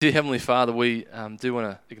Dear Heavenly Father, we do want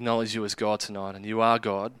to acknowledge you as God tonight, and you are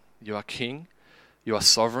God, you are King, you are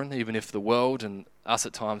sovereign, even if the world and us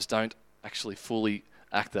at times don't actually fully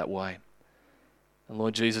act that way. And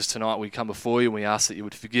Lord Jesus, tonight we come before you and we ask that you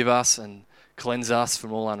would forgive us and cleanse us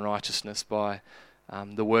from all unrighteousness by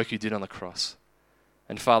the work you did on the cross.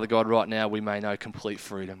 And Father God, right now we may know complete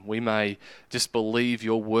freedom. We may just believe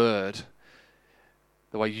your word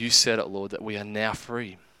the way you said it, Lord, that we are now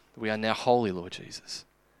free. We are now holy, Lord Jesus.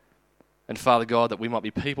 And Father God, that we might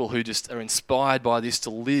be people who just are inspired by this to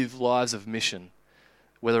live lives of mission,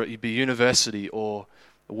 whether it be university or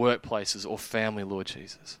workplaces or family, Lord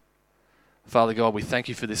Jesus. Father God, we thank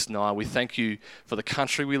you for this night. We thank you for the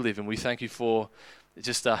country we live in. We thank you for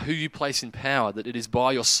just who you place in power, that it is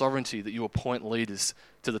by your sovereignty that you appoint leaders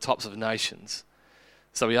to the tops of nations.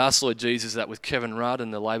 So we ask, Lord Jesus, that with Kevin Rudd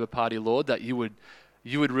and the Labor Party, Lord, that you would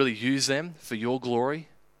really use them for your glory.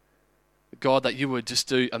 God, that you would just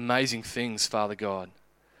do amazing things, Father God.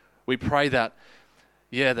 We pray that,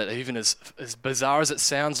 that even as bizarre as it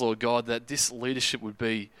sounds, Lord God, that this leadership would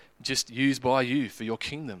be just used by you for your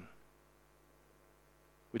kingdom.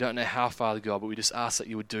 We don't know how, Father God, but we just ask that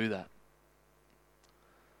you would do that.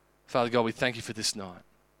 Father God, we thank you for this night.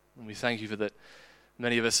 And we thank you for that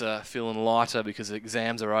many of us are feeling lighter because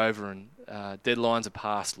exams are over and deadlines are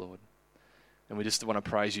past, Lord. And we just want to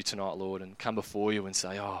praise you tonight, Lord, and come before you and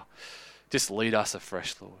say, just lead us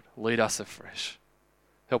afresh, Lord. Lead us afresh.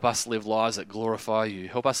 Help us live lives that glorify you.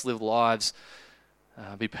 Help us live lives,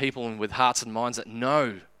 be people with hearts and minds that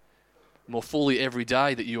know more fully every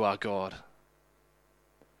day that you are God.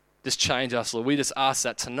 Just change us, Lord. We just ask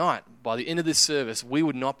that tonight, by the end of this service, we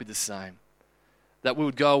would not be the same. That we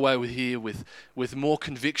would go away with more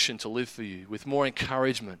conviction to live for you, with more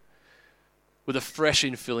encouragement, with a fresh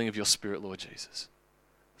infilling of your Spirit, Lord Jesus.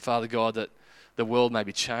 Father God, that the world may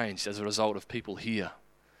be changed as a result of people here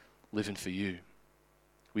living for you.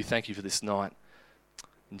 We thank you for this night.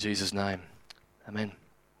 In Jesus' name, amen.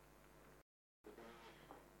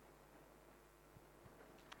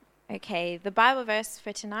 Okay, the Bible verse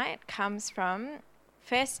for tonight comes from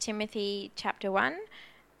 1 Timothy chapter 1,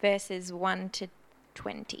 verses 1 to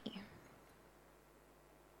 20.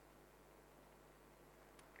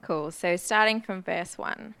 Cool, so starting from verse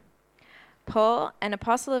 1. Paul, an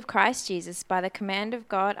apostle of Christ Jesus, by the command of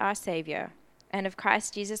God our Saviour, and of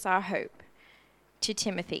Christ Jesus our hope, to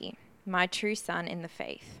Timothy, my true son in the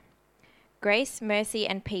faith. Grace, mercy,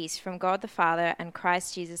 and peace from God the Father and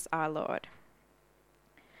Christ Jesus our Lord.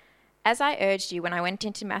 As I urged you when I went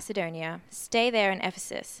into Macedonia, stay there in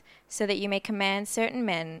Ephesus, so that you may command certain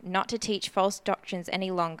men not to teach false doctrines any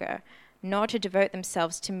longer, nor to devote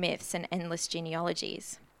themselves to myths and endless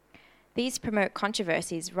genealogies. These promote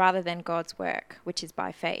controversies rather than God's work, which is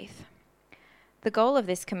by faith. The goal of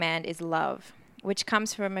this command is love, which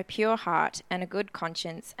comes from a pure heart and a good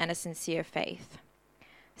conscience and a sincere faith.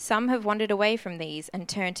 Some have wandered away from these and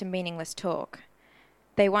turned to meaningless talk.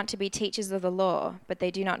 They want to be teachers of the law, but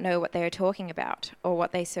they do not know what they are talking about or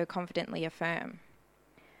what they so confidently affirm.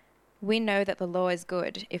 We know that the law is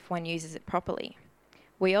good if one uses it properly.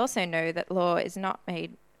 We also know that law is not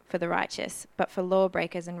made for the righteous, but for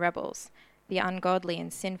lawbreakers and rebels, the ungodly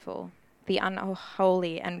and sinful, the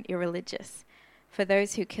unholy and irreligious, for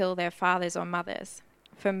those who kill their fathers or mothers,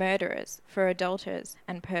 for murderers, for adulterers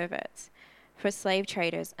and perverts, for slave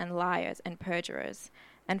traders and liars and perjurers,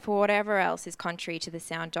 and for whatever else is contrary to the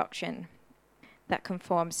sound doctrine that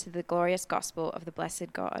conforms to the glorious gospel of the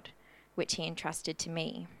blessed God, which he entrusted to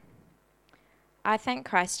me. I thank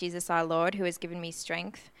Christ Jesus our Lord, who has given me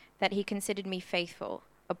strength, that he considered me faithful,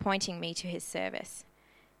 appointing me to his service.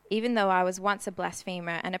 Even though I was once a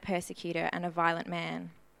blasphemer and a persecutor and a violent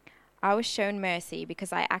man, I was shown mercy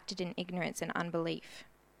because I acted in ignorance and unbelief.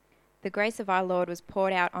 The grace of our Lord was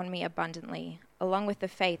poured out on me abundantly, along with the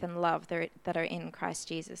faith and love that are in Christ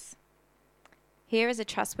Jesus. Here is a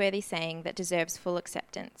trustworthy saying that deserves full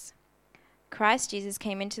acceptance. Christ Jesus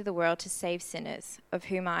came into the world to save sinners, of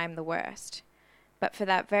whom I am the worst. But for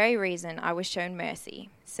that very reason I was shown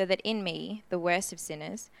mercy, so that in me, the worst of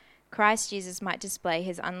sinners, Christ Jesus might display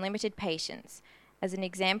his unlimited patience as an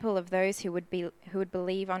example of those who would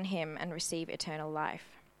believe on him and receive eternal life.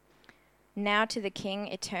 Now to the King,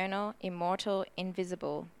 eternal, immortal,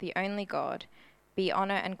 invisible, the only God, be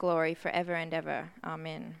honor and glory forever and ever.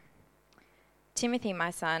 Amen. Timothy,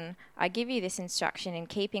 my son, I give you this instruction in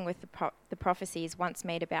keeping with the prophecies once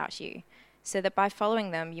made about you, so that by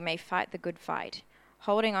following them you may fight the good fight,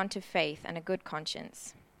 holding on to faith and a good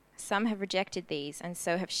conscience. Some have rejected these, and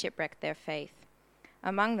so have shipwrecked their faith.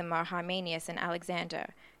 Among them are Hymenaeus and Alexander,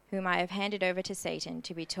 whom I have handed over to Satan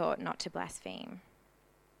to be taught not to blaspheme.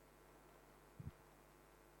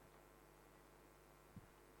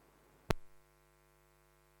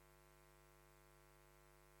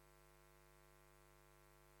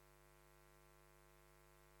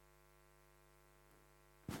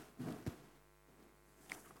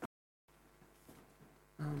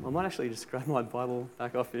 I might actually just grab my Bible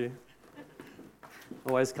back off you.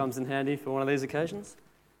 Always comes in handy for one of these occasions.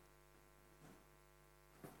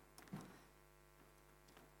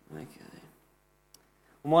 Okay.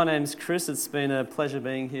 Well, my name's Chris. It's been a pleasure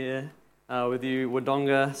being here with you,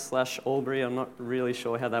 Wodonga/Albury. I'm not really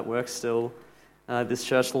sure how that works still, this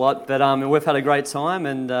church lot. But we've had a great time,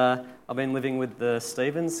 and I've been living with the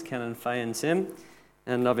Stevens, Ken and Faye and Tim,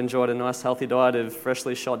 and I've enjoyed a nice healthy diet of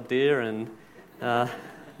freshly shot deer and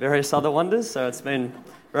various other wonders, so it's been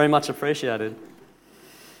very much appreciated.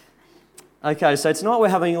 Okay, so tonight we're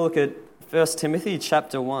having a look at 1 Timothy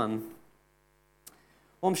chapter 1.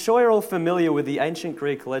 Well, I'm sure you're all familiar with the ancient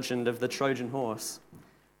Greek legend of the Trojan horse,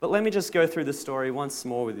 but let me just go through the story once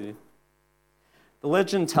more with you. The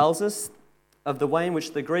legend tells us of the way in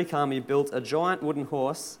which the Greek army built a giant wooden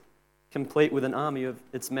horse, complete with an army of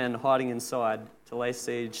its men hiding inside to lay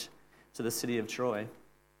siege to the city of Troy.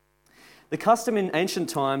 The custom in ancient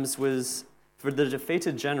times was for the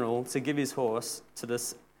defeated general to give his horse to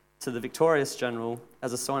the victorious general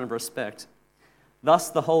as a sign of respect. Thus,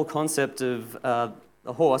 the whole concept of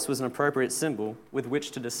the horse was an appropriate symbol with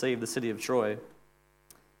which to deceive the city of Troy.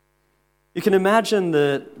 You can imagine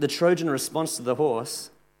the Trojan response to the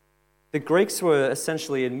horse. The Greeks were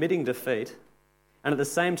essentially admitting defeat and at the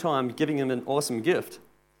same time giving him an awesome gift.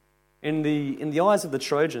 In the eyes of the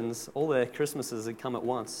Trojans, all their Christmases had come at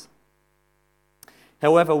once.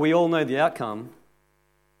 However, we all know the outcome.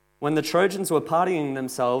 When the Trojans were partying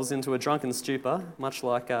themselves into a drunken stupor, much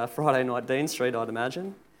like Friday Night Dean Street, I'd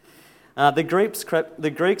imagine, the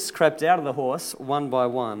Greeks crept out of the horse one by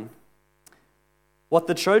one. What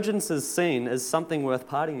the Trojans had seen as something worth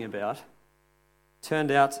partying about turned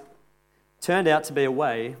out to be a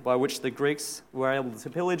way by which the Greeks were able to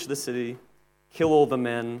pillage the city, kill all the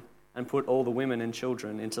men, and put all the women and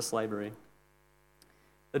children into slavery.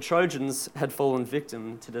 The Trojans had fallen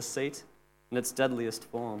victim to deceit in its deadliest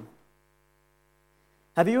form.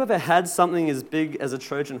 Have you ever had something as big as a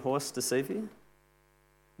Trojan horse deceive you?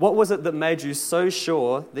 What was it that made you so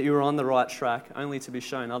sure that you were on the right track, only to be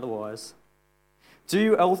shown otherwise? Do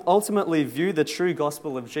you ultimately view the true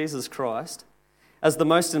gospel of Jesus Christ as the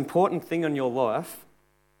most important thing in your life,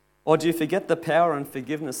 or do you forget the power and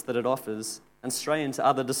forgiveness that it offers and stray into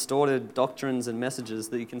other distorted doctrines and messages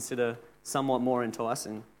that you consider somewhat more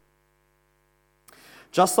enticing?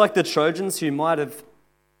 Just like the Trojans who you might have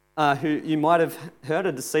heard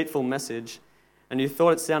a deceitful message and you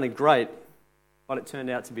thought it sounded great, but it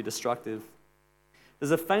turned out to be destructive.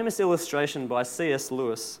 There's a famous illustration by C.S.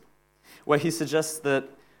 Lewis where he suggests that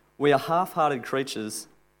we are half-hearted creatures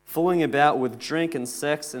fooling about with drink and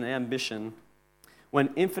sex and ambition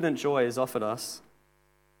when infinite joy is offered us.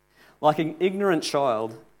 Like an ignorant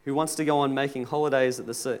child who wants to go on making holidays at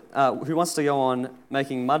the sea, who wants to go on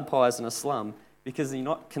making mud pies in a slum because he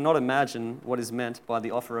cannot imagine what is meant by the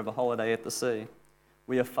offer of a holiday at the sea.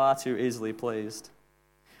 We are far too easily pleased.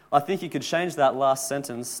 I think you could change that last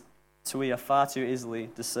sentence to we are far too easily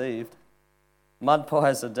deceived. Mud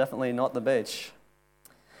pies are definitely not the beach.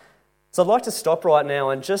 So I'd like to stop right now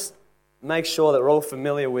and just make sure that we're all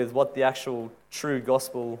familiar with what the actual true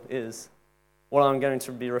gospel is, what I'm going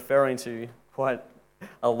to be referring to quite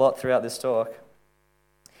a lot throughout this talk.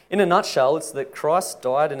 In a nutshell, it's that Christ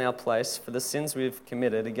died in our place for the sins we've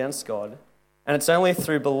committed against God, and it's only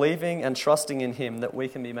through believing and trusting in Him that we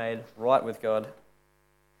can be made right with God.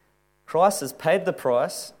 Christ has paid the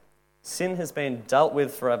price, sin has been dealt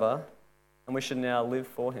with forever, and we should now live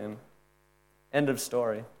for Him. End of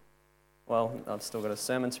story. Well, I've still got a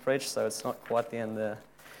sermon to preach, so it's not quite the end there.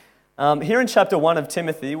 Here in chapter 1 of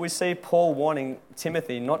Timothy, we see Paul warning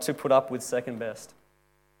Timothy not to put up with second best,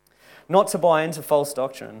 not to buy into false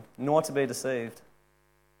doctrine, nor to be deceived.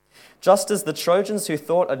 Just as the Trojans who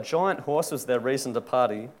thought a giant horse was their reason to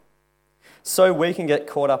party, so we can get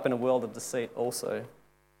caught up in a world of deceit also.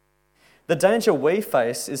 The danger we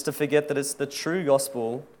face is to forget that it's the true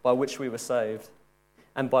gospel by which we were saved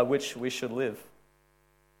and by which we should live.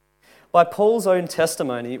 By Paul's own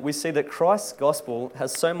testimony, we see that Christ's gospel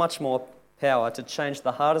has so much more power to change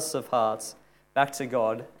the hardest of hearts back to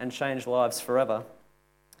God and change lives forever.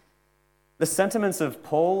 The sentiments of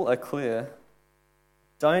Paul are clear.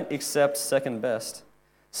 Don't accept second best.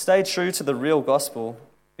 Stay true to the real gospel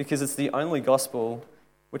because it's the only gospel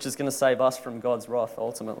which is going to save us from God's wrath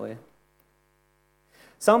ultimately.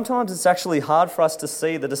 Sometimes it's actually hard for us to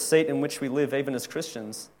see the deceit in which we live even as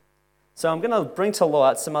Christians. So I'm going to bring to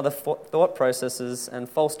light some other thought processes and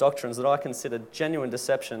false doctrines that I consider genuine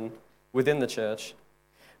deception within the church.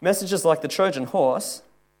 Messages like the Trojan horse,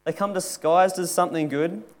 they come disguised as something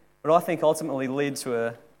good, but I think ultimately lead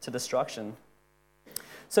to destruction.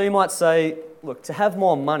 So you might say, look, to have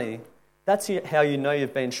more money, that's how you know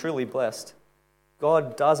you've been truly blessed.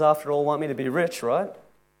 God does, after all, want me to be rich, right?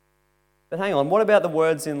 But hang on, what about the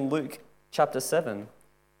words in Luke chapter 7?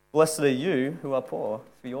 Blessed are you who are poor,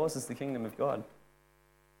 for yours is the kingdom of God.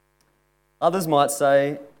 Others might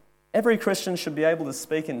say, every Christian should be able to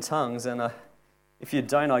speak in tongues, and if you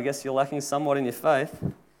don't, I guess you're lacking somewhat in your faith.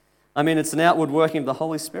 I mean, it's an outward working of the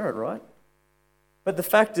Holy Spirit, right? But the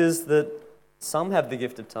fact is that some have the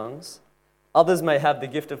gift of tongues, others may have the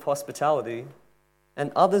gift of hospitality,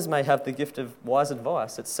 and others may have the gift of wise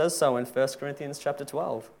advice. It says so in 1 Corinthians chapter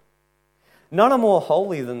 12. None are more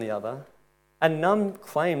holy than the other, and none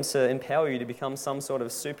claim to empower you to become some sort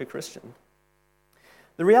of super Christian.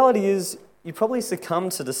 The reality is, you probably succumb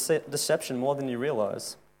to deception more than you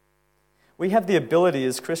realize. We have the ability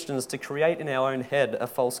as Christians to create in our own head a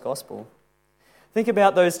false gospel. Think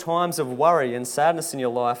about those times of worry and sadness in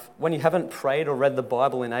your life when you haven't prayed or read the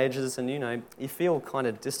Bible in ages and you feel kind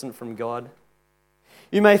of distant from God.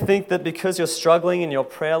 You may think that because you're struggling in your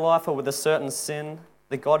prayer life or with a certain sin,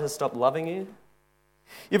 that God has stopped loving you.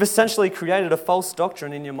 You've essentially created a false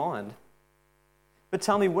doctrine in your mind. But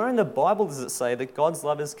tell me, where in the Bible does it say that God's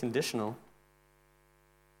love is conditional?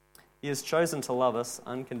 He has chosen to love us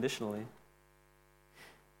unconditionally.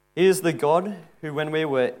 He is the God who, when we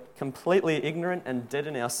were completely ignorant and dead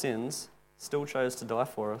in our sins, still chose to die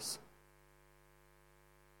for us.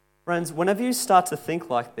 Friends, whenever you start to think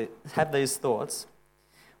like that, have these thoughts,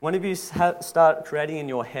 whenever you start creating in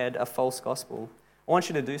your head a false gospel, I want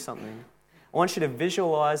you to do something. I want you to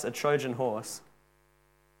visualize a Trojan horse.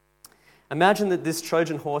 Imagine that this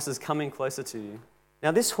Trojan horse is coming closer to you.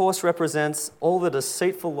 Now, this horse represents all the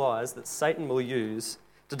deceitful lies that Satan will use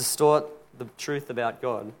to distort the truth about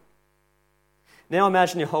God. Now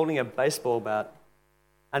imagine you're holding a baseball bat,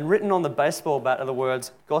 and written on the baseball bat are the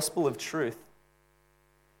words, gospel of truth.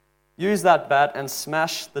 Use that bat and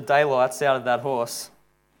smash the daylights out of that horse.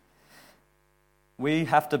 We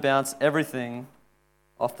have to bounce everything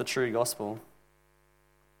off the true gospel.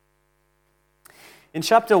 In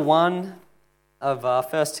chapter 1 of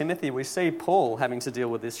 1 Timothy, we see Paul having to deal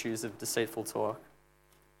with issues of deceitful talk.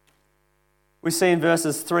 We see in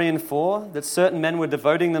verses 3 and 4 that certain men were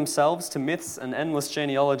devoting themselves to myths and endless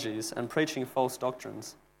genealogies and preaching false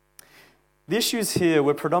doctrines. The issues here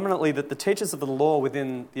were predominantly that the teachers of the law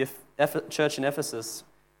within the church in Ephesus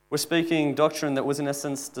were speaking doctrine that was in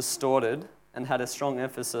essence distorted and had a strong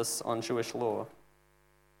emphasis on Jewish law.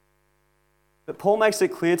 But Paul makes it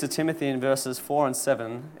clear to Timothy in verses 4 and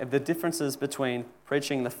 7 of the differences between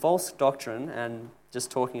preaching the false doctrine and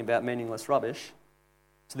just talking about meaningless rubbish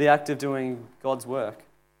to the act of doing God's work.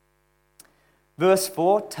 Verse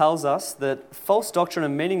 4 tells us that false doctrine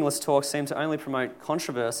and meaningless talk seem to only promote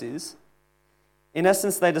controversies. In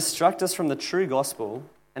essence, they distract us from the true gospel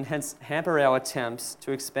and hence hamper our attempts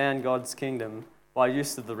to expand God's kingdom by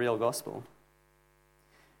use of the real gospel.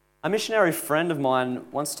 A missionary friend of mine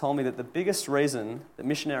once told me that the biggest reason that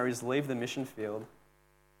missionaries leave the mission field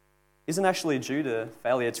isn't actually due to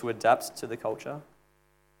failure to adapt to the culture.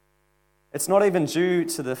 It's not even due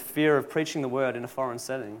to the fear of preaching the word in a foreign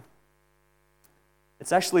setting.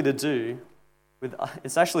 It's actually due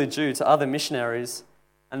to other missionaries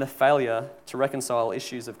and the failure to reconcile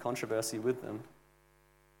issues of controversy with them.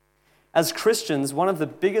 As Christians, one of the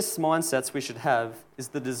biggest mindsets we should have is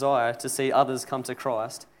the desire to see others come to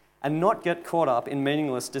Christ and not get caught up in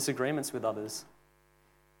meaningless disagreements with others.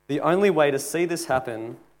 The only way to see this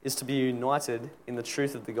happen is to be united in the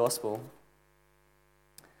truth of the gospel.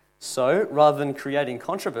 So, rather than creating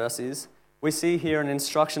controversies, we see here an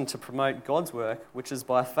instruction to promote God's work, which is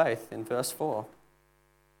by faith in verse 4.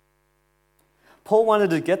 Paul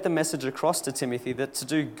wanted to get the message across to Timothy that to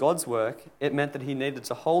do God's work, it meant that he needed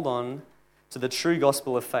to hold on to the true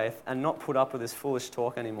gospel of faith and not put up with this foolish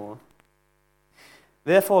talk anymore.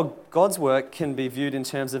 Therefore, God's work can be viewed in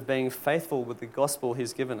terms of being faithful with the gospel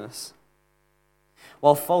he's given us,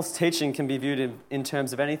 while false teaching can be viewed in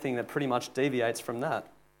terms of anything that pretty much deviates from that.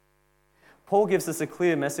 Paul gives us a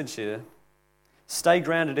clear message here. Stay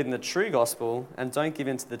grounded in the true gospel and don't give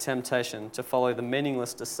in to the temptation to follow the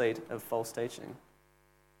meaningless deceit of false teaching.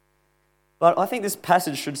 But I think this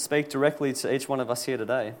passage should speak directly to each one of us here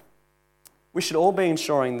today. We should all be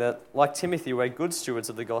ensuring that, like Timothy, we're good stewards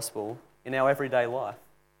of the gospel in our everyday life.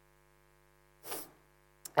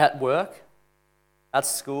 At work, at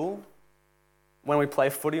school, when we play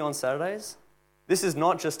footy on Saturdays, this is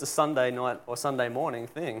not just a Sunday night or Sunday morning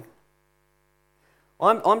thing.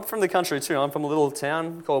 I'm from the country too. I'm from a little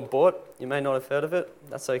town called Bort. You may not have heard of it.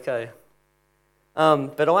 That's okay.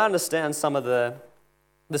 But I understand some of the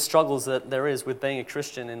the struggles that there is with being a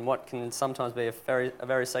Christian in what can sometimes be a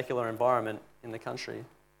very secular environment in the country.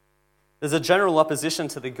 There's a general opposition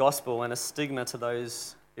to the gospel and a stigma to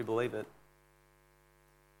those who believe it.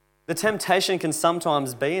 The temptation can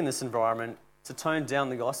sometimes be in this environment to tone down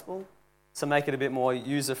the gospel, to make it a bit more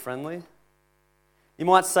user-friendly. You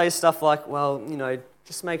might say stuff like, well,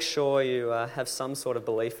 just make sure you have some sort of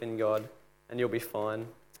belief in God and you'll be fine.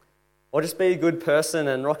 Or just be a good person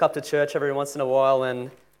and rock up to church every once in a while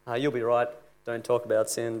and you'll be right. Don't talk about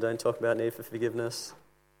sin, don't talk about need for forgiveness.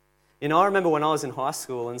 I remember when I was in high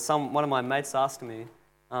school and one of my mates asked me,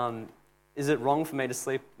 is it wrong for me to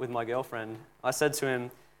sleep with my girlfriend? I said to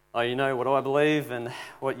him, what do I believe and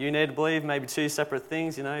what you need to believe, maybe two separate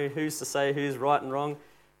things, who's to say who's right and wrong?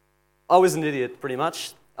 I was an idiot, pretty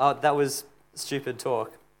much. That was stupid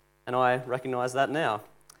talk, and I recognise that now.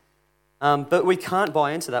 But we can't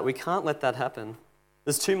buy into that. We can't let that happen.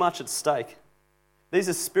 There's too much at stake. These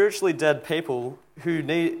are spiritually dead people who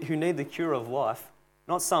need the cure of life,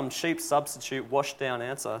 not some cheap substitute, washed-down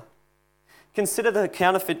answer. Consider the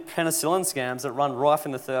counterfeit penicillin scams that run rife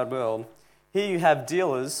in the third world. Here you have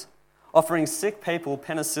dealers offering sick people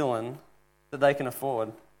penicillin that they can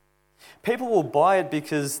afford. People will buy it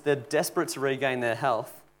because they're desperate to regain their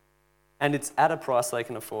health, and it's at a price they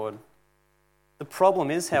can afford. The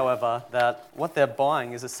problem is, however, that what they're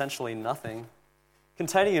buying is essentially nothing.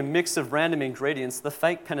 Containing a mix of random ingredients, the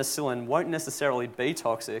fake penicillin won't necessarily be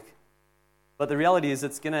toxic, but the reality is you're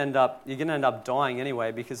going to end up dying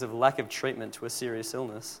anyway because of lack of treatment to a serious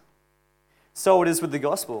illness. So it is with the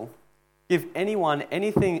gospel. Give anyone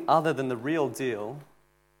anything other than the real deal,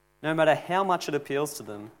 no matter how much it appeals to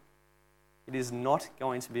them, it is not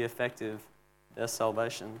going to be effective for their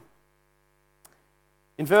salvation.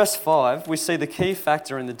 In verse 5, we see the key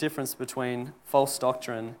factor in the difference between false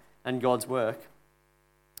doctrine and God's work,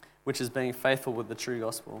 which is being faithful with the true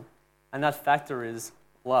gospel. And that factor is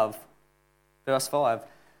love. Verse 5,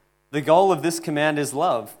 the goal of this command is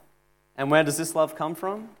love. And where does this love come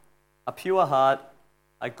from? A pure heart,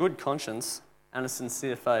 a good conscience, and a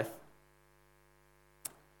sincere faith.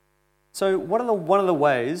 So one of the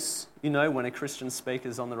ways you know when a Christian speaker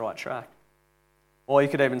is on the right track? Or you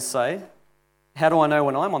could even say, how do I know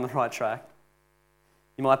when I'm on the right track?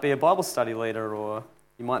 You might be a Bible study leader, or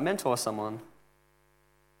you might mentor someone.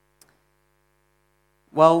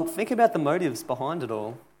 Well, think about the motives behind it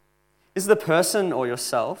all. Is the person or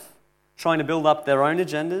yourself trying to build up their own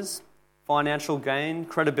agendas, financial gain,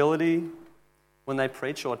 credibility when they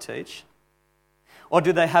preach or teach? Or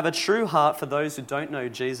do they have a true heart for those who don't know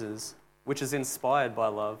Jesus, which is inspired by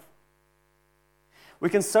love? We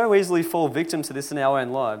can so easily fall victim to this in our own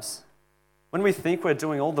lives. When we think we're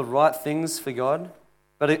doing all the right things for God,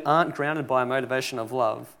 but aren't grounded by a motivation of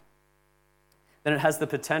love, then it has the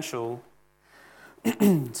potential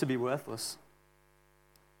to be worthless.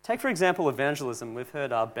 Take, for example, evangelism. We've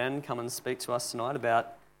heard Ben come and speak to us tonight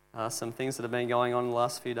about some things that have been going on in the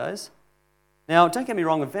last few days. Now, don't get me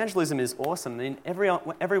wrong, evangelism is awesome. I mean,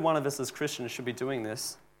 every one of us as Christians should be doing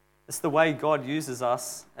this. It's the way God uses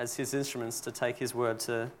us as his instruments to take his word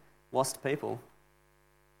to lost people.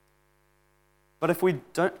 But if we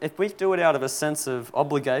do it out of a sense of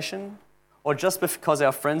obligation, or just because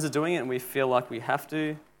our friends are doing it and we feel like we have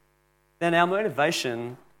to, then our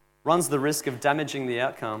motivation runs the risk of damaging the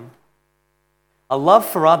outcome. A love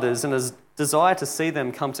for others and a desire to see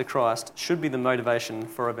them come to Christ should be the motivation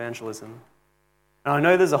for evangelism. And I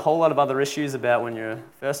know there's a whole lot of other issues about when you're a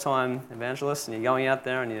first-time evangelist and you're going out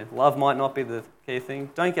there and your love might not be the key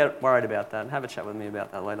thing. Don't get worried about that. Have a chat with me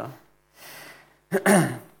about that later.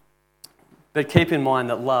 But keep in mind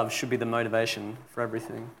that love should be the motivation for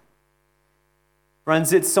everything.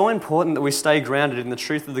 Friends, it's so important that we stay grounded in the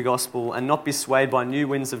truth of the gospel and not be swayed by new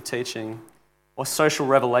winds of teaching or social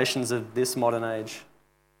revelations of this modern age.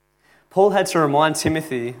 Paul had to remind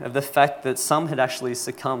Timothy of the fact that some had actually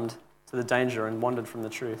succumbed to the danger and wandered from the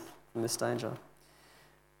truth, from this danger.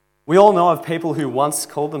 We all know of people who once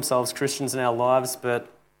called themselves Christians in our lives but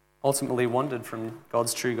ultimately wandered from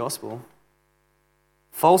God's true gospel.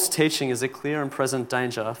 False teaching is a clear and present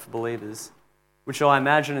danger for believers, which I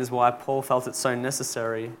imagine is why Paul felt it so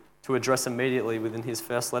necessary to address immediately within his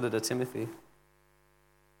first letter to Timothy.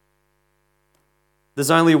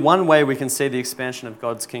 There's only one way we can see the expansion of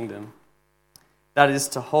God's kingdom. That is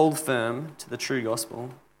to hold firm to the true gospel.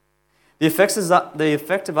 The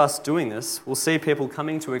effect of us doing this will see people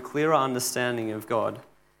coming to a clearer understanding of God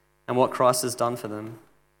and what Christ has done for them.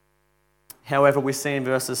 However, we see in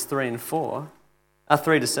verses 3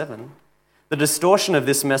 to 7, the distortion of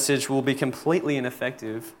this message will be completely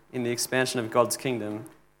ineffective in the expansion of God's kingdom,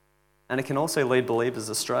 and it can also lead believers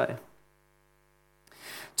astray.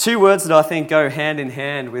 Two words that I think go hand in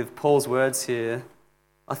hand with Paul's words here,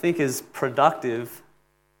 I think, is productive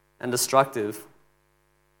and destructive.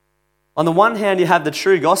 On the one hand, you have the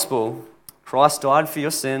true gospel. Christ died for your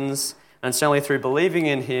sins, and it's only through believing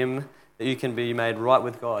in him that you can be made right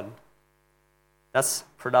with God. That's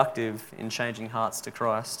productive in changing hearts to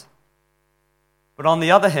Christ. But on the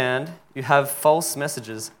other hand, you have false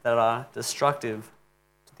messages that are destructive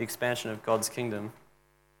to the expansion of God's kingdom.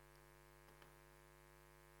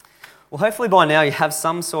 Well, hopefully by now you have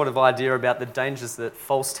some sort of idea about the dangers that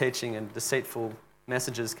false teaching and deceitful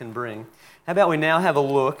messages can bring. How about we now have a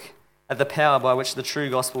look at the power by which the true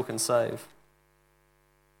gospel can save?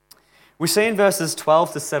 We see in verses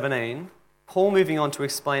 12 to 17, Paul moving on to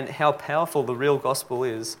explain how powerful the real gospel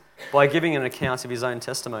is by giving an account of his own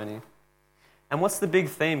testimony. And what's the big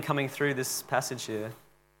theme coming through this passage here?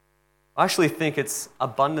 I actually think it's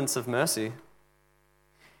abundance of mercy.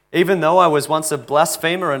 Even though I was once a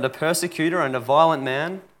blasphemer and a persecutor and a violent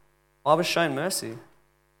man, I was shown mercy.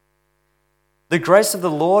 The grace of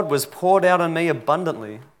the Lord was poured out on me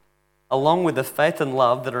abundantly, along with the faith and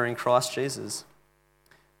love that are in Christ Jesus.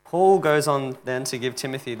 Paul goes on then to give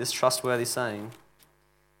Timothy this trustworthy saying.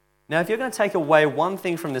 Now, if you're going to take away one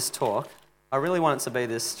thing from this talk, I really want it to be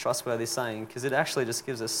this trustworthy saying, because it actually just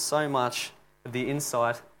gives us so much of the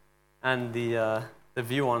insight and the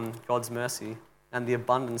view on God's mercy and the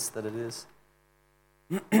abundance that it is.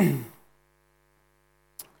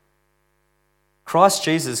 Christ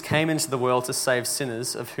Jesus came into the world to save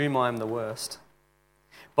sinners, of whom I am the worst.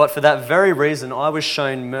 But for that very reason I was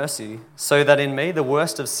shown mercy, so that in me, the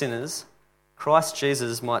worst of sinners, Christ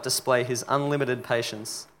Jesus might display his unlimited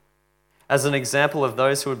patience as an example of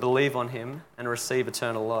those who would believe on him and receive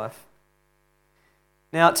eternal life.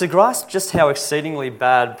 Now, to grasp just how exceedingly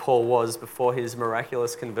bad Paul was before his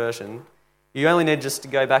miraculous conversion, you only need just to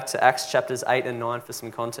go back to Acts chapters 8 and 9 for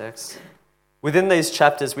some context. Within these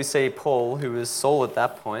chapters, we see Paul, who was Saul at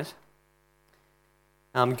that point,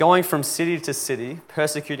 going from city to city,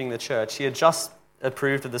 persecuting the church. He had just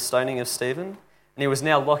approved of the stoning of Stephen, and he was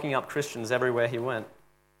now locking up Christians everywhere he went.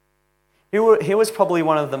 He was probably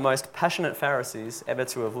one of the most passionate Pharisees ever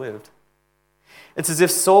to have lived. It's as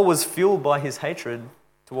if Saul was fueled by his hatred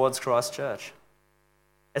towards Christ's church.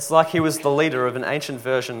 It's like he was the leader of an ancient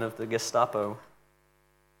version of the Gestapo.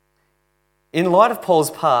 In light of Paul's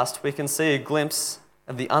past, we can see a glimpse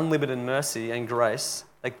of the unlimited mercy and grace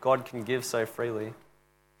that God can give so freely.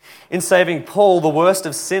 In saving Paul, the worst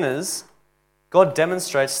of sinners, God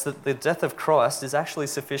demonstrates that the death of Christ is actually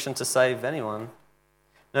sufficient to save anyone,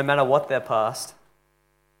 no matter what their past.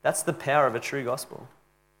 That's the power of a true gospel,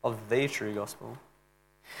 of the true gospel.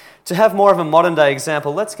 To have more of a modern day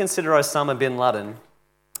example, let's consider Osama bin Laden,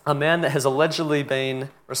 a man that has allegedly been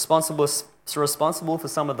responsible for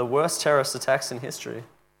some of the worst terrorist attacks in history.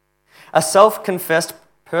 A self-confessed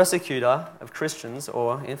persecutor of Christians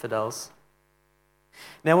or infidels.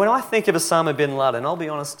 Now, when I think of Osama bin Laden, I'll be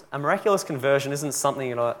honest, a miraculous conversion isn't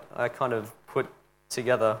something that I kind of put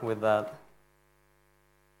together with that.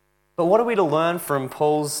 But what are we to learn from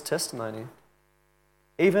Paul's testimony?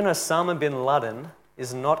 Even Osama bin Laden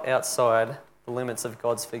is not outside the limits of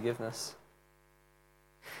God's forgiveness.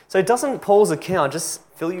 So doesn't Paul's account just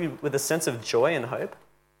fill you with a sense of joy and hope?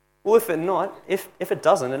 Well, if it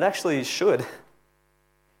doesn't, it actually should.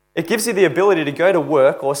 It gives you the ability to go to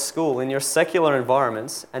work or school in your secular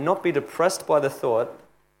environments and not be depressed by the thought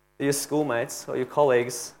that your schoolmates or your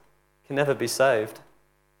colleagues can never be saved.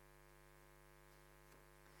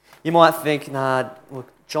 You might think,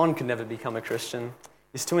 look, John could never become a Christian.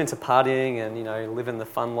 He's too into partying and, living the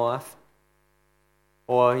fun life.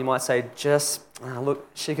 Or you might say, Jess, look,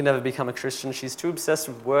 she can never become a Christian. She's too obsessed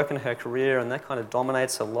with work and her career, and that kind of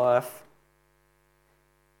dominates her life.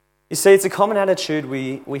 You see, it's a common attitude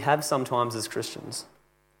we have sometimes as Christians.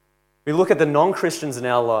 We look at the non-Christians in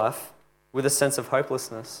our life with a sense of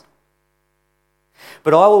hopelessness.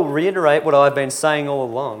 But I will reiterate what I've been saying all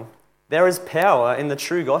along. There is power in the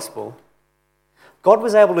true gospel. God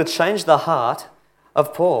was able to change the heart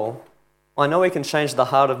of Paul. I know he can change the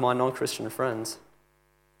heart of my non-Christian friends.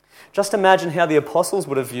 Just imagine how the apostles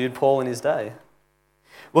would have viewed Paul in his day.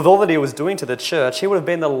 With all that he was doing to the church, he would have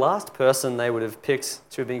been the last person they would have picked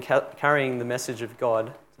to have been carrying the message of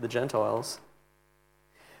God to the Gentiles.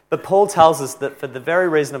 But Paul tells us that for the very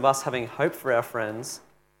reason of us having hope for our friends,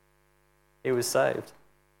 he was saved.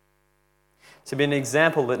 To be an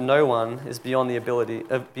example that no one is beyond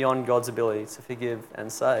God's ability to forgive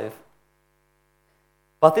and save.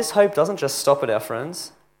 But this hope doesn't just stop at our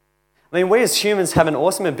friends. We as humans have an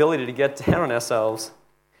awesome ability to get down on ourselves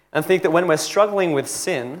and think that when we're struggling with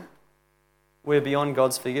sin, we're beyond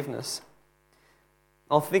God's forgiveness.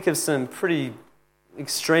 I'll think of some pretty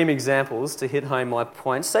extreme examples to hit home my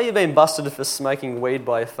point. Say you've been busted for smoking weed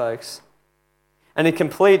by your folks, and in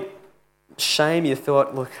complete shame you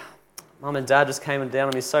thought, look, Mum and Dad just came down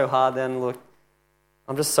on me so hard then, look,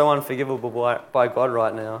 I'm just so unforgivable by God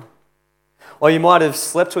right now. Or you might have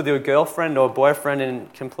slept with your girlfriend or boyfriend in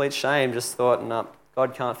complete shame, just thought, no,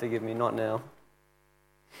 God can't forgive me, not now.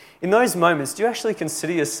 In those moments, do you actually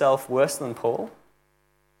consider yourself worse than Paul?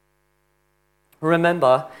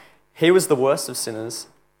 Remember, he was the worst of sinners,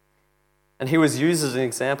 and he was used as an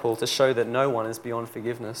example to show that no one is beyond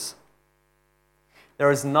forgiveness. There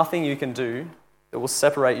is nothing you can do that will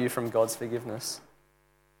separate you from God's forgiveness.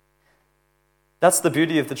 That's the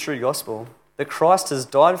beauty of the true gospel, that Christ has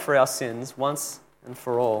died for our sins once and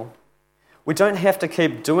for all. We don't have to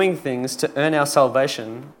keep doing things to earn our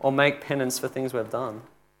salvation or make penance for things we've done.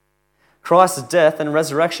 Christ's death and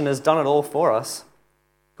resurrection has done it all for us.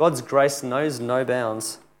 God's grace knows no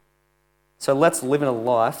bounds. So let's live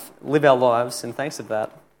our lives in thanks of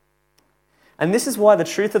that. And this is why the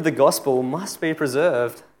truth of the gospel must be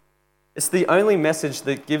preserved. It's the only message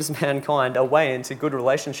that gives mankind a way into good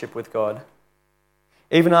relationship with God,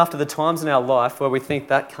 even after the times in our life where we think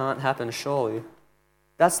that can't happen, surely.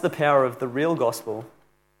 That's the power of the real gospel.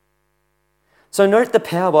 So note the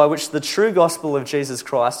power by which the true gospel of Jesus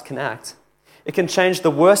Christ can act. It can change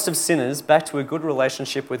the worst of sinners back to a good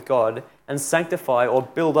relationship with God and sanctify or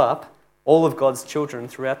build up all of God's children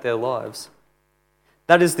throughout their lives.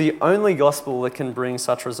 That is the only gospel that can bring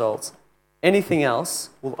such results. Anything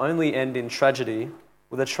else will only end in tragedy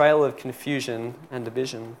with a trail of confusion and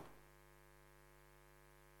division.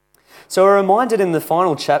 So we're reminded in the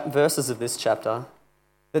final verses of this chapter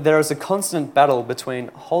that there is a constant battle between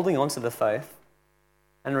holding on to the faith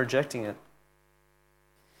and rejecting it.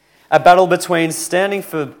 A battle between standing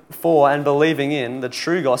for and believing in the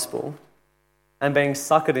true gospel and being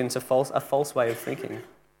suckered into a false way of thinking.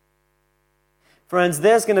 Friends,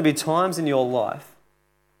 there's going to be times in your life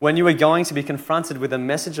when you are going to be confronted with a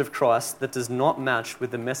message of Christ that does not match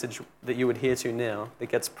with the message that you adhere to now, that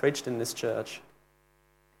gets preached in this church.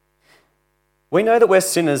 We know that we're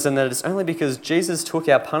sinners and that it's only because Jesus took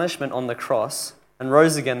our punishment on the cross and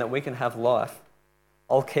rose again that we can have life.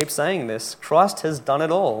 I'll keep saying this. Christ has done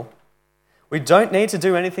it all. We don't need to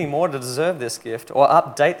do anything more to deserve this gift or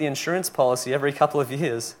update the insurance policy every couple of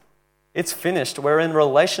years. It's finished. We're in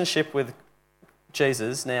relationship with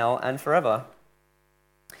Jesus now and forever.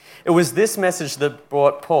 It was this message that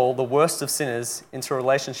brought Paul, the worst of sinners, into a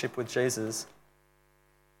relationship with Jesus.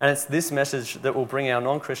 And it's this message that will bring our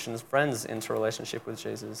non-Christian friends into a relationship with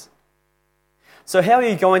Jesus. So how are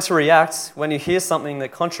you going to react when you hear something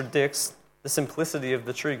that contradicts the simplicity of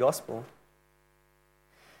the true gospel?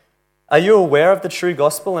 Are you aware of the true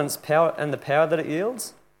gospel and its power and the power that it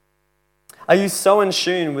yields? Are you so in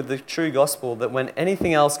tune with the true gospel that when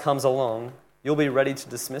anything else comes along, you'll be ready to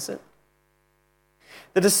dismiss it?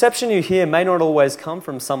 The deception you hear may not always come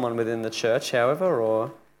from someone within the church,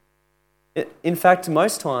 however, in fact,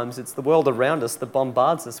 most times it's the world around us that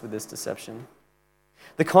bombards us with this deception.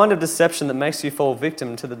 The kind of deception that makes you fall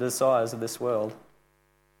victim to the desires of this world.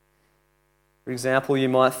 For example, you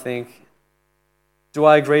might think, do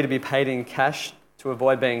I agree to be paid in cash to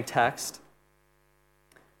avoid being taxed?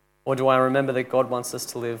 Or do I remember that God wants us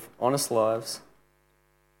to live honest lives?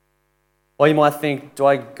 Or you might think, do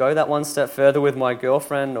I go that one step further with my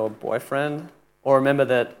girlfriend or boyfriend? Or remember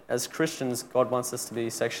that as Christians, God wants us to be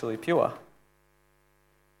sexually pure.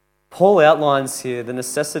 Paul outlines here the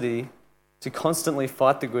necessity to constantly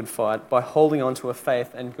fight the good fight by holding on to a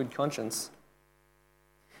faith and good conscience.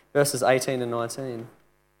 Verses 18 and 19.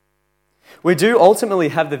 We do ultimately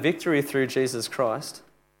have the victory through Jesus Christ,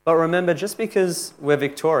 but remember, just because we're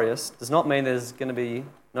victorious does not mean there's going to be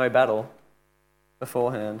no battle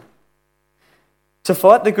beforehand. To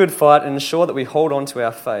fight the good fight and ensure that we hold on to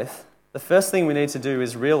our faith, the first thing we need to do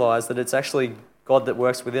is realize that it's actually God that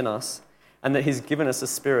works within us and that He's given us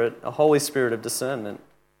a Holy Spirit of discernment.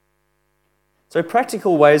 So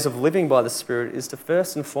practical ways of living by the Spirit is to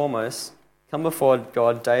first and foremost come before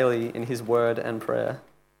God daily in His word and prayer.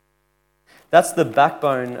 That's the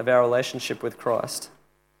backbone of our relationship with Christ.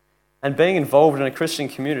 And being involved in a Christian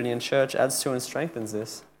community and church adds to and strengthens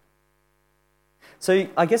this. So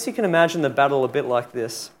I guess you can imagine the battle a bit like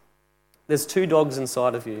this. There's two dogs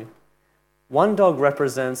inside of you. One dog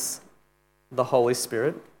represents the Holy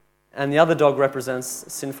Spirit, and the other dog represents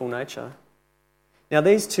sinful nature. Now,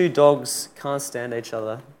 these two dogs can't stand each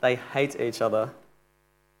other. They hate each other.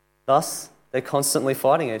 Thus, they're constantly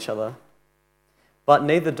fighting each other. But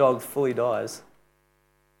neither dog fully dies.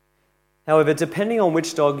 However, depending on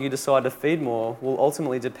which dog you decide to feed more will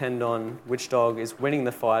ultimately depend on which dog is winning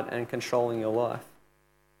the fight and controlling your life.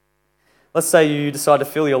 Let's say you decide to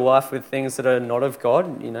fill your life with things that are not of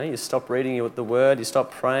God. You stop reading the Word, you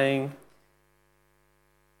stop praying.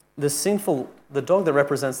 The dog that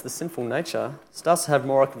represents the sinful nature starts to have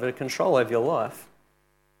more of a control over your life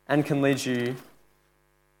and can lead you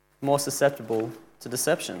more susceptible to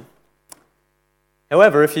deception.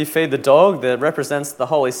 However, if you feed the dog that represents the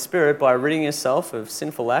Holy Spirit by ridding yourself of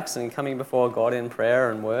sinful acts and coming before God in prayer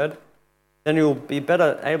and word, then you'll be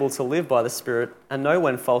better able to live by the Spirit and know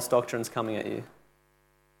when false doctrine's coming at you.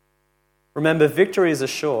 Remember, victory is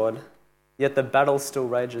assured, yet the battle still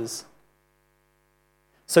rages.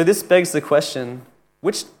 So this begs the question,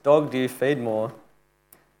 which dog do you feed more?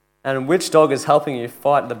 And which dog is helping you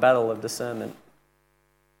fight the battle of discernment?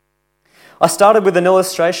 I started with an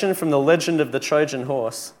illustration from the legend of the Trojan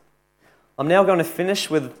horse. I'm now going to finish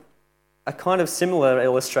with a kind of similar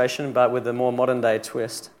illustration, but with a more modern day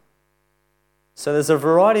twist. So there's a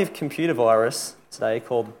variety of computer virus today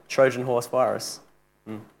called Trojan horse virus.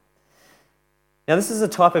 Now this is a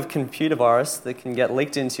type of computer virus that can get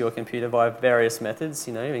leaked into your computer via various methods,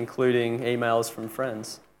 including emails from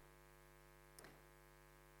friends.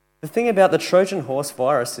 The thing about the Trojan horse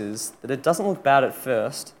virus is that it doesn't look bad at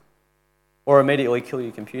first or immediately kill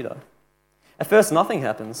your computer. At first nothing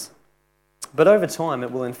happens, but over time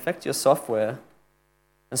it will infect your software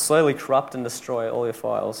and slowly corrupt and destroy all your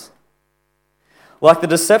files. Like the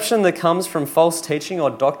deception that comes from false teaching or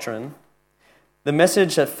doctrine, the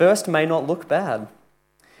message at first may not look bad,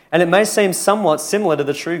 and it may seem somewhat similar to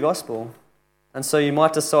the true gospel, and so you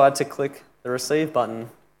might decide to click the receive button.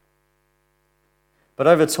 But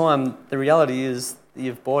over time, the reality is that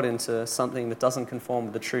you've bought into something that doesn't conform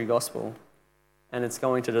to the true gospel, and it's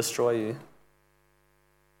going to destroy you.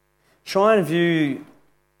 Try and view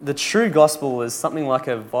the true gospel as something like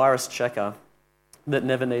a virus checker that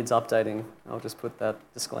never needs updating. I'll just put that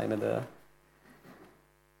disclaimer there.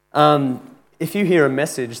 If you hear a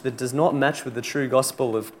message that does not match with the true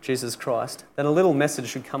gospel of Jesus Christ, then a little message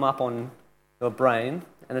should come up on your brain,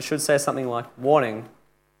 and it should say something like, warning,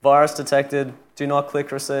 virus detected, do not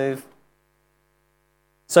click receive.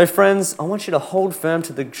 So friends, I want you to hold firm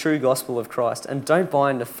to the true gospel of Christ and don't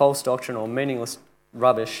buy into false doctrine or meaningless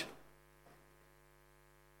rubbish.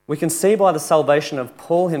 We can see by the salvation of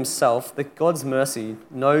Paul himself that God's mercy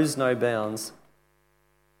knows no bounds.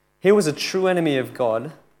 He was a true enemy of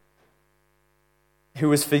God who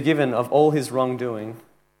was forgiven of all his wrongdoing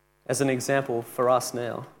as an example for us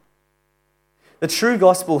now. The true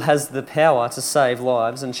gospel has the power to save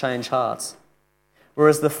lives and change hearts,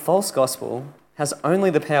 whereas the false gospel has only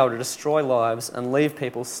the power to destroy lives and leave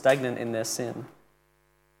people stagnant in their sin.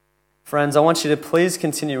 Friends, I want you to please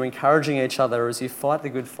continue encouraging each other as you fight the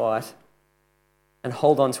good fight and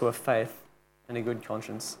hold on to a faith and a good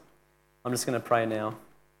conscience. I'm just going to pray now.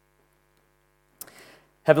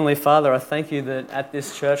 Heavenly Father, I thank you that at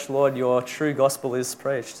this church, Lord, your true gospel is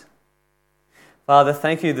preached. Father,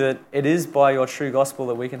 thank you that it is by your true gospel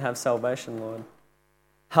that we can have salvation, Lord.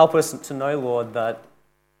 Help us to know, Lord, that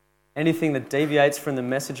anything that deviates from the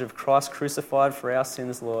message of Christ crucified for our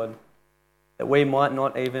sins, Lord, that we might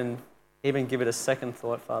not even give it a second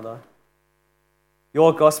thought, Father.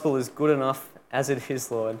 Your gospel is good enough as it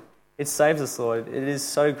is, Lord. It saves us, Lord. It is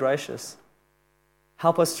so gracious.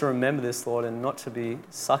 Help us to remember this, Lord, and not to be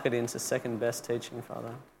suckered into second-best teaching,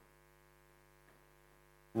 Father.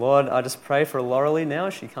 Lord, I just pray for Laurelie now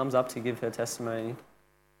as she comes up to give her testimony.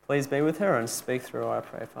 Please be with her and speak through her, I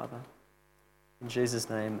pray, Father. In Jesus'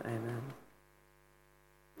 name, amen.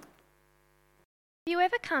 Have you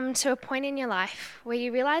ever come to a point in your life where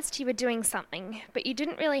you realised you were doing something, but you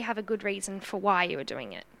didn't really have a good reason for why you were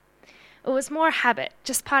doing it? It was more a habit,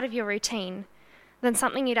 just part of your routine, than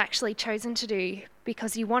something you'd actually chosen to do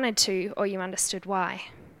because you wanted to or you understood why.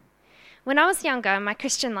 When I was younger, my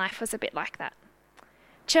Christian life was a bit like that.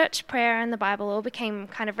 Church, prayer, and the Bible all became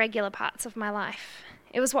kind of regular parts of my life.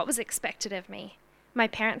 It was what was expected of me. My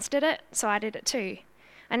parents did it, so I did it too.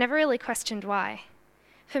 I never really questioned why.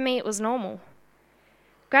 For me, it was normal.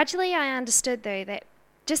 Gradually, I understood, though, that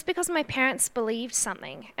just because my parents believed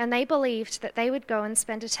something, and they believed that they would go and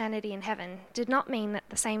spend eternity in heaven, did not mean that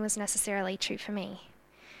the same was necessarily true for me.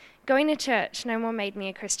 Going to church no more made me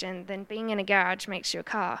a Christian than being in a garage makes you a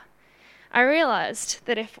car. I realised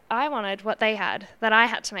that if I wanted what they had, that I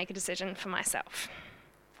had to make a decision for myself.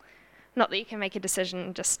 Not that you can make a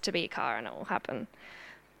decision just to be a car and it will happen.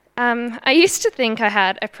 I used to think I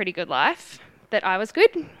had a pretty good life, that I was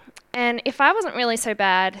good, and if I wasn't really so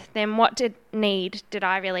bad, then what need did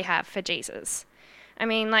I really have for Jesus? I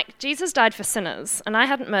mean, like, Jesus died for sinners, and I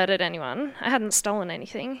hadn't murdered anyone. I hadn't stolen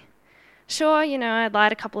anything. Sure, I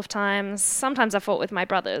lied a couple of times. Sometimes I fought with my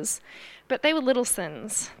brothers. But they were little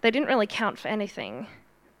sins. They didn't really count for anything.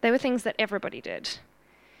 They were things that everybody did.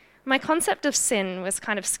 My concept of sin was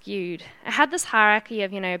kind of skewed. I had this hierarchy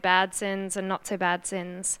of, bad sins and not so bad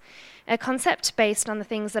sins. A concept based on the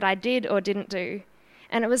things that I did or didn't do.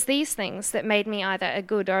 And it was these things that made me either a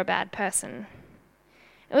good or a bad person.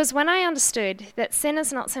 It was when I understood that sin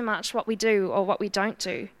is not so much what we do or what we don't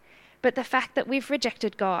do, but the fact that we've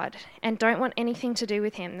rejected God and don't want anything to do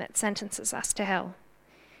with him that sentences us to hell.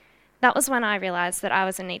 That was when I realized that I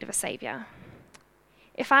was in need of a savior.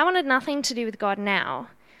 If I wanted nothing to do with God now,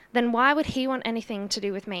 then why would he want anything to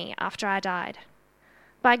do with me after I died?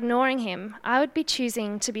 By ignoring him, I would be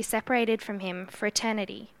choosing to be separated from him for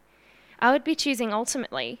eternity. I would be choosing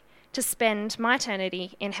ultimately to spend my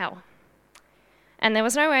eternity in hell. And there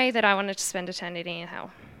was no way that I wanted to spend eternity in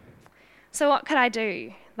hell. So what could I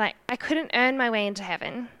do? I couldn't earn my way into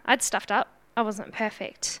heaven. I'd stuffed up. I wasn't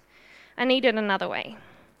perfect. I needed another way.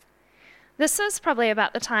 This was probably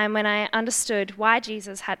about the time when I understood why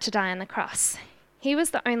Jesus had to die on the cross. He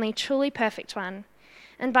was the only truly perfect one.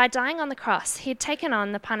 And by dying on the cross, he had taken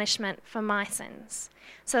on the punishment for my sins,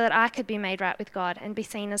 so that I could be made right with God and be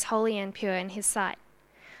seen as holy and pure in his sight.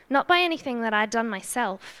 Not by anything that I'd done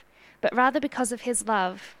myself, but rather because of his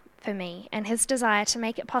love for me and his desire to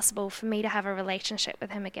make it possible for me to have a relationship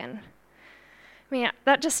with him again. I mean,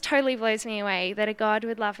 that just totally blows me away, that a God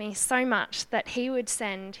would love me so much that he would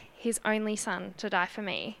send his only son to die for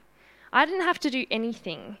me. I didn't have to do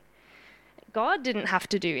anything. God didn't have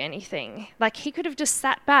to do anything. He could have just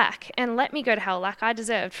sat back and let me go to hell like I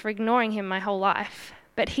deserved for ignoring him my whole life.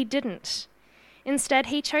 But he didn't. Instead,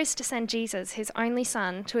 he chose to send Jesus, his only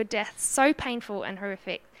son, to a death so painful and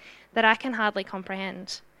horrific that I can hardly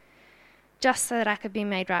comprehend, just so that I could be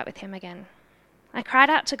made right with him again. I cried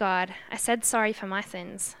out to God, I said sorry for my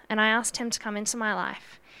sins, and I asked him to come into my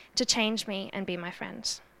life, to change me and be my friend.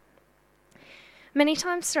 Many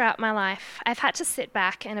times throughout my life, I've had to sit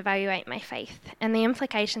back and evaluate my faith and the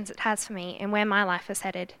implications it has for me and where my life is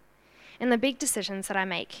headed, in the big decisions that I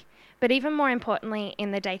make, but even more importantly,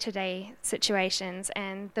 in the day-to-day situations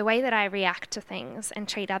and the way that I react to things and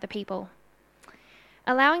treat other people.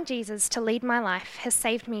 Allowing Jesus to lead my life has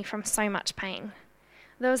saved me from so much pain.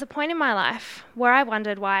 There was a point in my life where I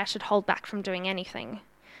wondered why I should hold back from doing anything.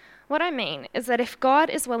 What I mean is that if God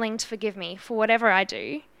is willing to forgive me for whatever I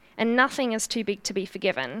do, and nothing is too big to be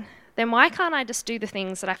forgiven, then why can't I just do the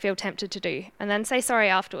things that I feel tempted to do, and then say sorry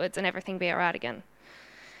afterwards and everything be all right again?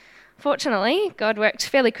 Fortunately, God worked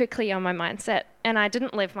fairly quickly on my mindset, and I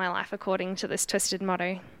didn't live my life according to this twisted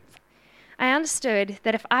motto. I understood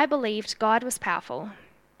that if I believed God was powerful,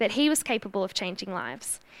 that he was capable of changing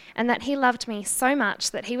lives, and that he loved me so much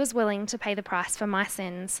that he was willing to pay the price for my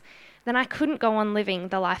sins, then I couldn't go on living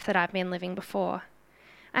the life that I'd been living before.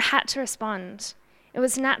 I had to respond. It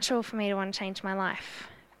was natural for me to want to change my life.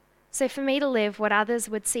 So for me to live what others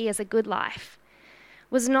would see as a good life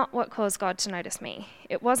was not what caused God to notice me.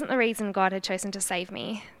 It wasn't the reason God had chosen to save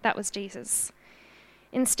me. That was Jesus.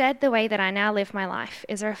 Instead, the way that I now live my life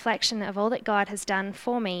is a reflection of all that God has done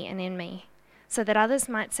for me and in me, so that others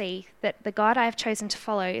might see that the God I have chosen to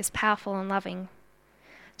follow is powerful and loving.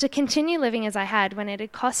 To continue living as I had when it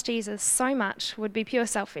had cost Jesus so much would be pure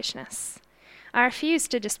selfishness. I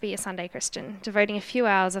refused to just be a Sunday Christian, devoting a few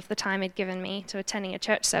hours of the time he'd given me to attending a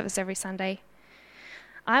church service every Sunday.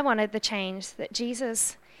 I wanted the change that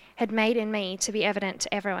Jesus had made in me to be evident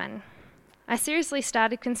to everyone. I seriously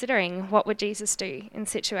started considering what would Jesus do in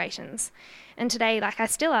situations. And today, I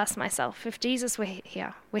still ask myself, if Jesus were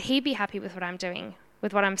here, would he be happy with what I'm doing,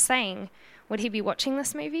 with what I'm saying? Would he be watching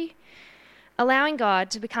this movie? Allowing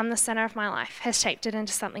God to become the center of my life has shaped it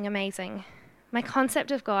into something amazing. My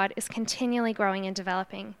concept of God is continually growing and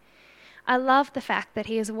developing. I love the fact that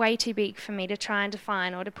he is way too big for me to try and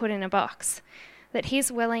define or to put in a box, that he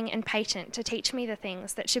is willing and patient to teach me the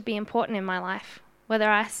things that should be important in my life, whether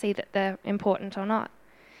I see that they're important or not.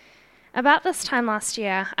 About this time last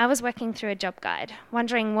year, I was working through a job guide,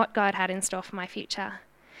 wondering what God had in store for my future.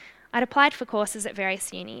 I'd applied for courses at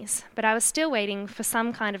various unis, but I was still waiting for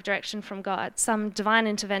some kind of direction from God, some divine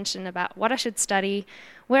intervention about what I should study,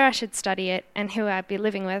 where I should study it, and who I'd be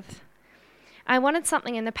living with. I wanted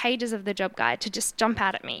something in the pages of the job guide to just jump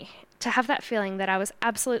out at me, to have that feeling that I was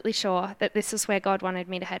absolutely sure that this is where God wanted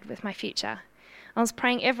me to head with my future. I was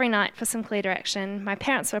praying every night for some clear direction. My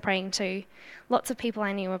parents were praying too. Lots of people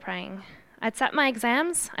I knew were praying. I'd sat my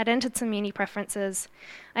exams, I'd entered some uni preferences,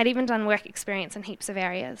 I'd even done work experience in heaps of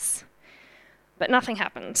areas. But nothing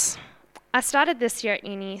happened. I started this year at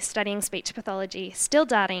uni studying speech pathology, still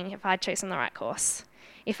doubting if I'd chosen the right course,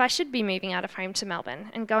 if I should be moving out of home to Melbourne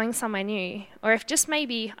and going somewhere new, or if just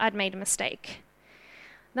maybe I'd made a mistake.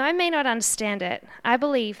 Though I may not understand it, I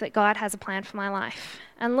believe that God has a plan for my life,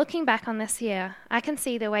 and looking back on this year, I can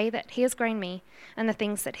see the way that He has grown me and the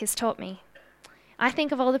things that He's taught me. I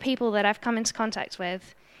think of all the people that I've come into contact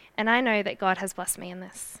with, and I know that God has blessed me in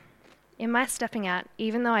this. In my stepping out,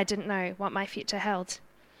 even though I didn't know what my future held.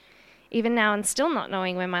 Even now, and still not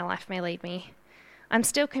knowing where my life may lead me, I'm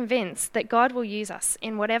still convinced that God will use us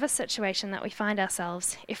in whatever situation that we find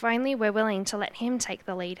ourselves, if only we're willing to let Him take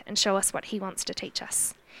the lead and show us what He wants to teach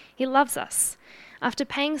us. He loves us. After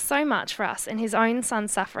paying so much for us in His own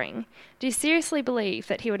Son's suffering, do you seriously believe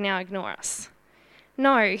that He would now ignore us?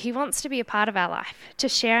 No, He wants to be a part of our life, to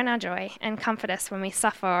share in our joy and comfort us when we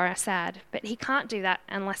suffer or are sad, but He can't do that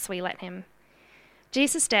unless we let Him.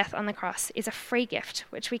 Jesus' death on the cross is a free gift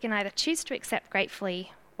which we can either choose to accept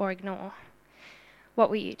gratefully or ignore. What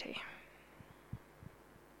will you do?